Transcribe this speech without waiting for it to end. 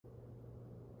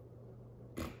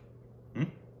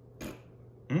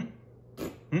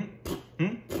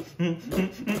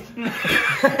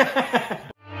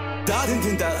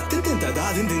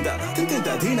Hey,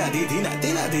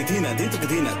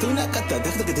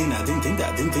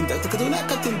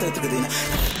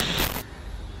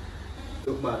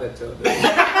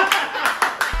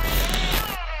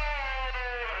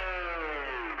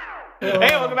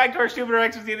 welcome back to our Stupid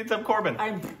Reactions. It's up Corbin.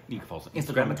 You can follow us on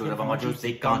Instagram and Twitter for more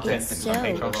juicy content. It's so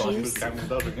juicy. Follow us on personal description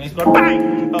below. What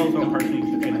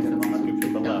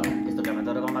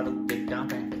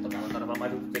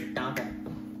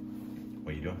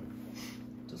are you doing?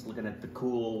 Just looking at the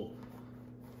cool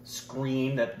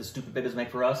screen that the Stupid Bit is make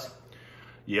for us.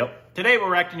 Yep. Today we're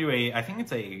reacting to I think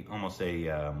it's almost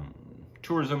a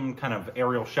tourism kind of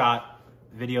aerial shot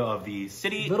video of the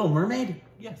city. Little Mermaid?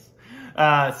 Yes.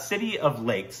 City of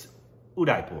Lakes,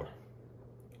 Udaipur.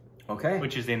 Okay.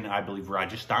 Which is in, I believe,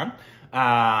 Rajasthan.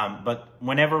 But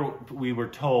whenever we were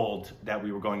told that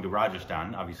we were going to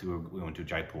Rajasthan, obviously we went to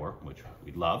Jaipur, which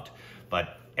we loved,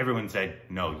 but everyone said,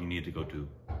 no, you need to go to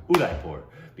Udaipur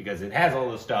because it has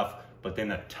all this stuff, but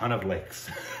then a ton of lakes.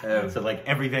 Oh. So like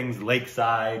everything's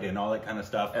lakeside and all that kind of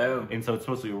stuff. Oh. And so it's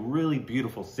supposed to be a really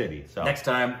beautiful city. So next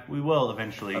time we will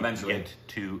eventually get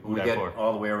to Udaipur. We get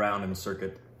all the way around in the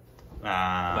circuit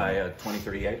by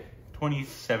 2038?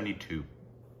 2072.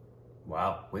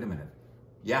 Wow, wait a minute.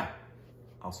 Yeah,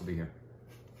 I'll also be here.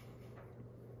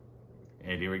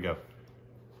 And here we go.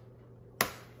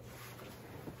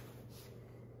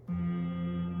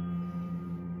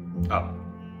 Oh.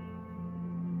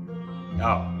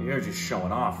 Oh. You're just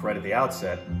showing off right at the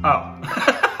outset. Oh.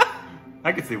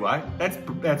 I can see why. That's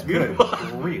beautiful.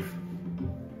 Good grief.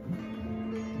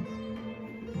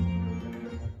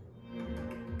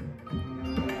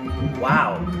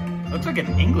 Wow. Looks like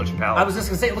an English palace. I was just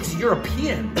gonna say, it looks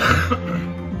European.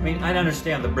 I mean, I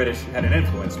understand the British had an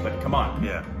influence, but come on.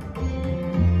 Yeah.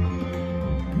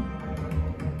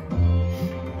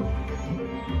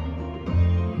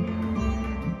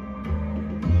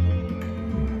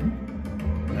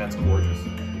 That's gorgeous.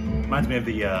 Reminds me of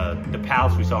the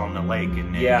palace we saw on the lake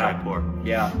in Udaipur.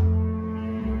 Yeah.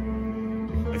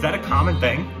 Is that a common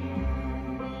thing?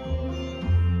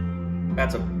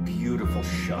 That's a beautiful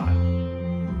shot.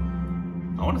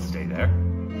 I want to stay there.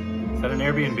 Is that an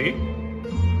Airbnb?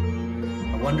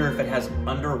 I wonder if it has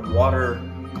underwater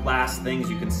glass things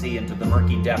you can see into the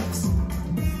murky depths.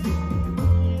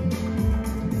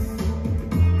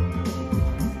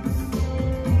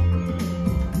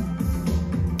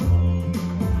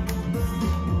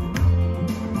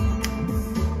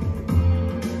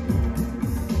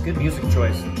 Good music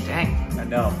choice. Dang. I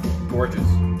know. Gorgeous.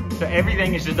 So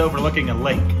everything is just overlooking a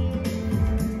lake.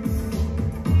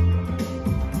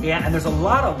 Yeah, and there's a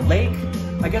lot of lake.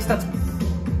 I guess that's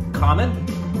common,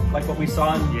 like what we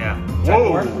saw in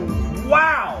Jaipur. Whoa!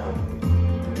 Wow!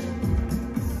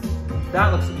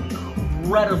 That looks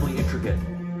incredibly intricate.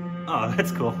 Oh,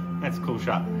 that's cool. That's a cool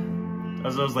shot.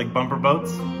 Those like bumper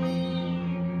boats.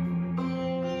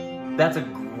 That's a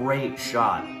great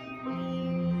shot.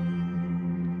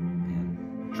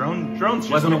 Drones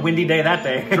just wasn't a windy day that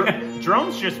day.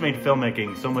 Drones just made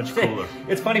filmmaking so much cooler.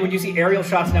 It's funny when you see aerial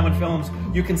shots now in films,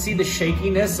 you can see the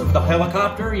shakiness of the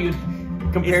helicopter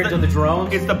compared to the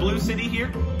drones. Is the blue city here?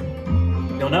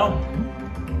 Don't know.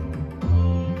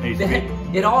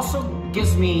 It also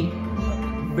gives me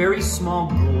very small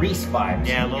Grease vibes.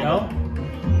 Yeah, a little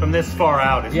bit. From this far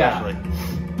out, especially. Yeah.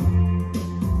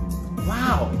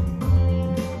 Wow.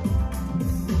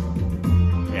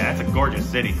 Yeah, that's a gorgeous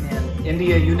city. Man,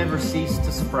 India, you never cease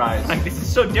to surprise. Like, this is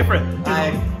so different.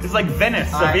 It's like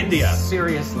Venice of India.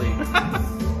 Seriously.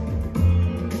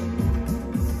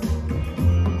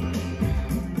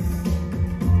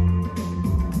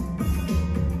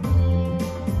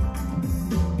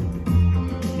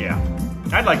 Yeah,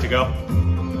 I'd like to go.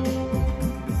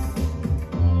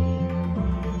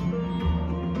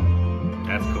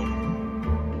 That's cool.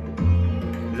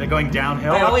 Is it going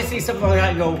downhill? I always see something like that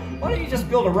and go, why don't you just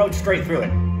build a road straight through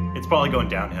it? It's probably going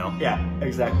downhill. Yeah,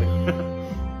 exactly.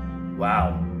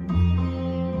 Wow.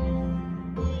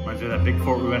 Reminds me of that big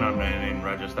fort we went on in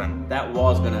Rajasthan. That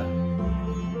wall's gonna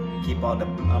keep on the,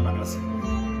 I'm not gonna say.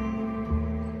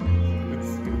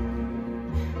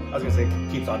 I was gonna say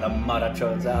keeps on the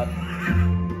marachones out.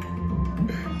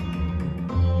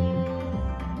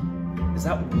 Is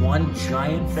that one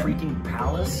giant freaking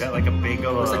palace? Is that like a big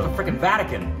old... Looks like the freaking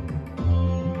Vatican.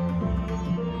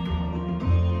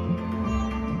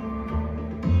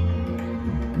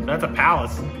 So that's a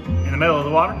palace in the middle of the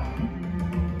water?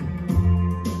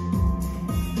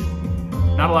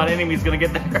 Not a lot of enemies gonna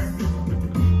get there.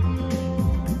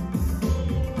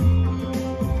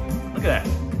 Look at that.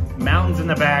 Mountains in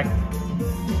the back.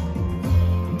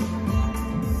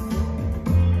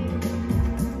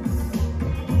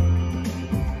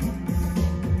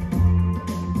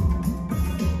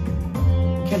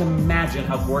 can't imagine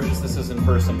how gorgeous this is in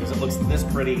person because it looks this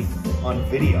pretty on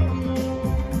video.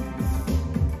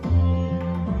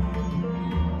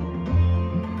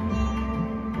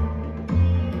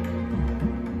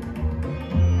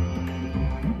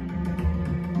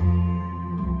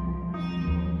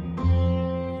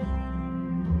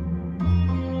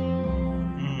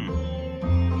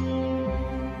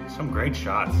 Some great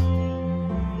shots.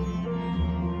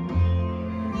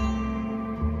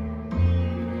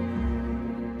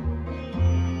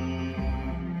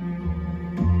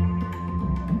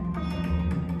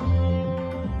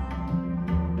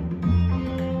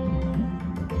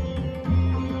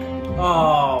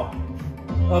 Oh,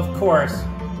 of course.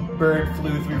 Bird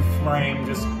flew through frame,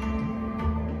 just...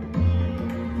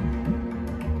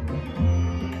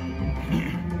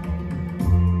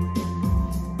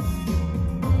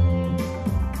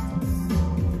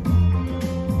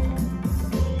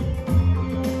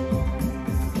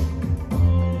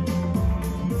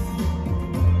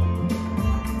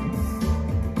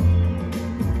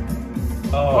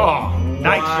 Oh,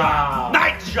 nice shot!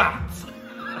 Nice shots!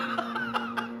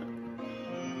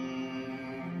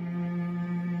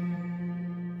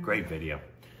 Great video.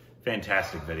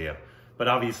 Fantastic video. But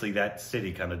obviously that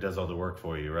city kind of does all the work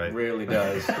for you, right? Really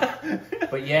does.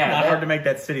 But yeah. Not hard to make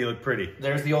that city look pretty.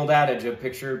 There's the old adage, a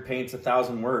picture paints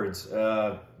 1,000 words.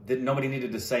 Nobody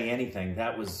needed to say anything.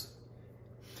 That was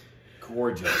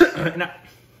gorgeous.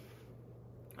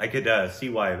 I could see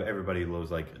why everybody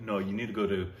was like, no, you need to go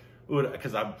to Udaipur,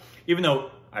 because even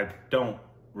though I don't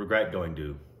regret going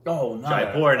to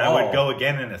Udaipur, and I would go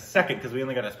again in a second because we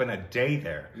only got to spend a day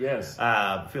there. Yes.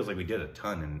 Feels like we did a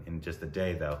ton in just a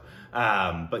day though.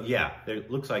 But yeah,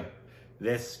 it looks like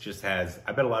this just has,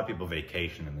 I bet a lot of people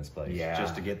vacation in this place. Yeah.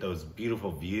 Just to get those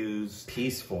beautiful views.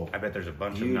 Peaceful. I bet there's a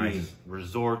bunch of nice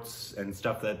resorts and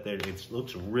stuff that there, it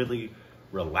looks really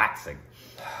relaxing.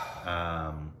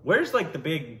 Where's like the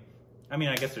big, I mean,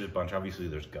 I guess there's a bunch. Obviously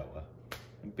there's Goa.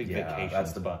 Big vacation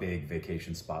that's spot. the big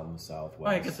vacation spot in the Southwest.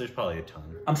 Well, I guess there's probably a ton.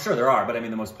 I'm sure there are, but I mean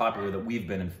the most popular that we've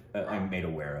been made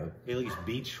aware of. At least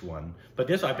beach one. But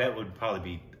this I bet would probably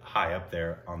be high up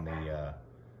there on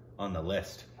the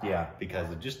list. Yeah.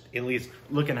 Because of just at least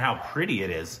looking how pretty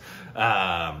it is.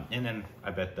 And then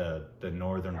I bet the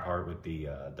northern part with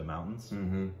the mountains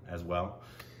as well.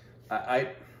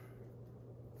 I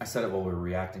said it while we were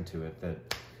reacting to it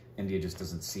that India just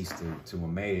doesn't cease to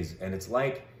amaze, and it's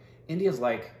like India's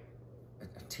like,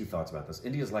 two thoughts about this.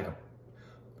 India's like a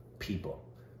people.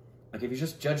 Like if you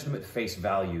just judge them at face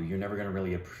value, you're never going to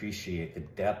really appreciate the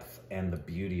depth and the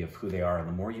beauty of who they are. And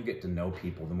the more you get to know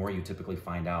people, the more you typically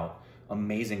find out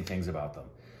amazing things about them.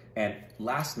 And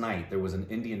last night there was an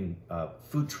Indian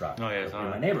food truck in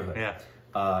my neighborhood. Yeah.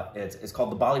 It's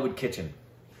called the Bollywood Kitchen.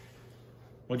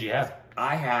 What'd you have?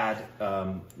 I had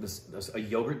a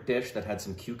yogurt dish that had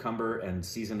some cucumber and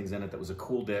seasonings in it that was a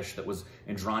cool dish that was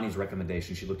Indrani's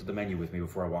recommendation. She looked at the menu with me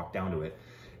before I walked down to it.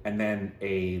 And then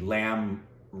a lamb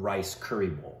rice curry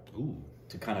bowl. Ooh.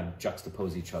 To kind of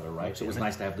juxtapose each other, right? So it was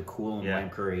nice to have the cool and Yeah. lamb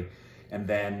curry. And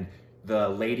then the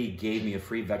lady gave me a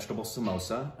free vegetable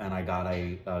samosa, and I got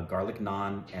a garlic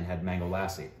naan and had mango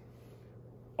lassi.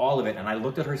 All of it. And I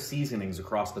looked at her seasonings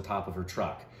across the top of her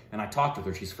truck. And I talked with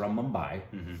her. She's from Mumbai.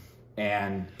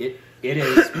 And it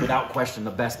is, without question,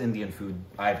 the best Indian food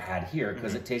I've had here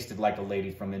because it tasted like a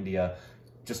lady from India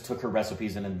just took her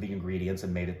recipes and the ingredients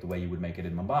and made it the way you would make it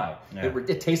in Mumbai. Yeah.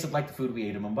 It tasted like the food we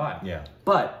ate in Mumbai. Yeah.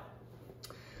 But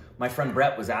my friend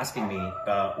Brett was asking me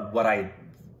how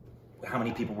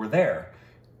many people were there.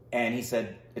 And he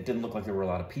said it didn't look like there were a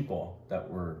lot of people that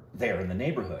were there in the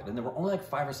neighborhood. And there were only like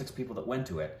 5 or 6 people that went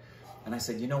to it. And I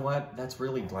said, you know what? That's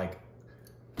really like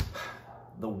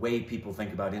the way people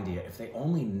think about India. If they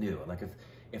only knew, like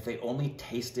if they only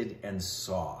tasted and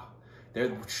saw,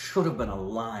 there should have been a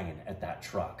line at that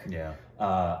truck. Yeah.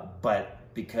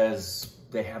 But because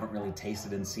they haven't really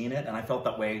tasted and seen it, and I felt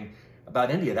that way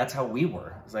about India. That's how we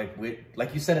were. It's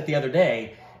like you said it the other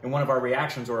day in one of our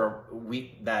reactions,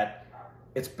 that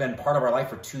it's been part of our life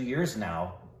for 2 years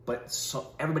now, but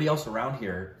everybody else around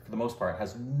here, for the most part,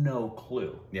 has no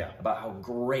clue about how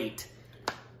great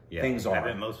things are. I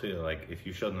bet most people, like, if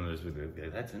you showed them this video, they'd be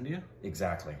like, that's India?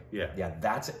 Exactly. Yeah. Yeah,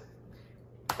 that's it.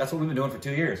 That's what we've been doing for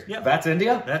 2 years. Yeah. That's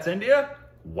India? That's India?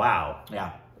 Wow.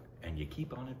 Yeah. And you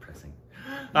keep on impressing.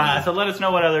 So let us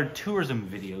know what other tourism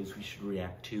videos we should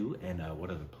react to and what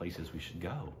other places we should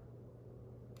go.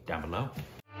 Down below.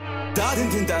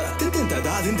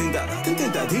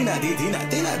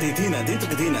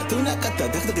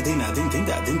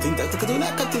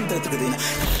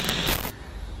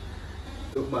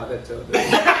 Look,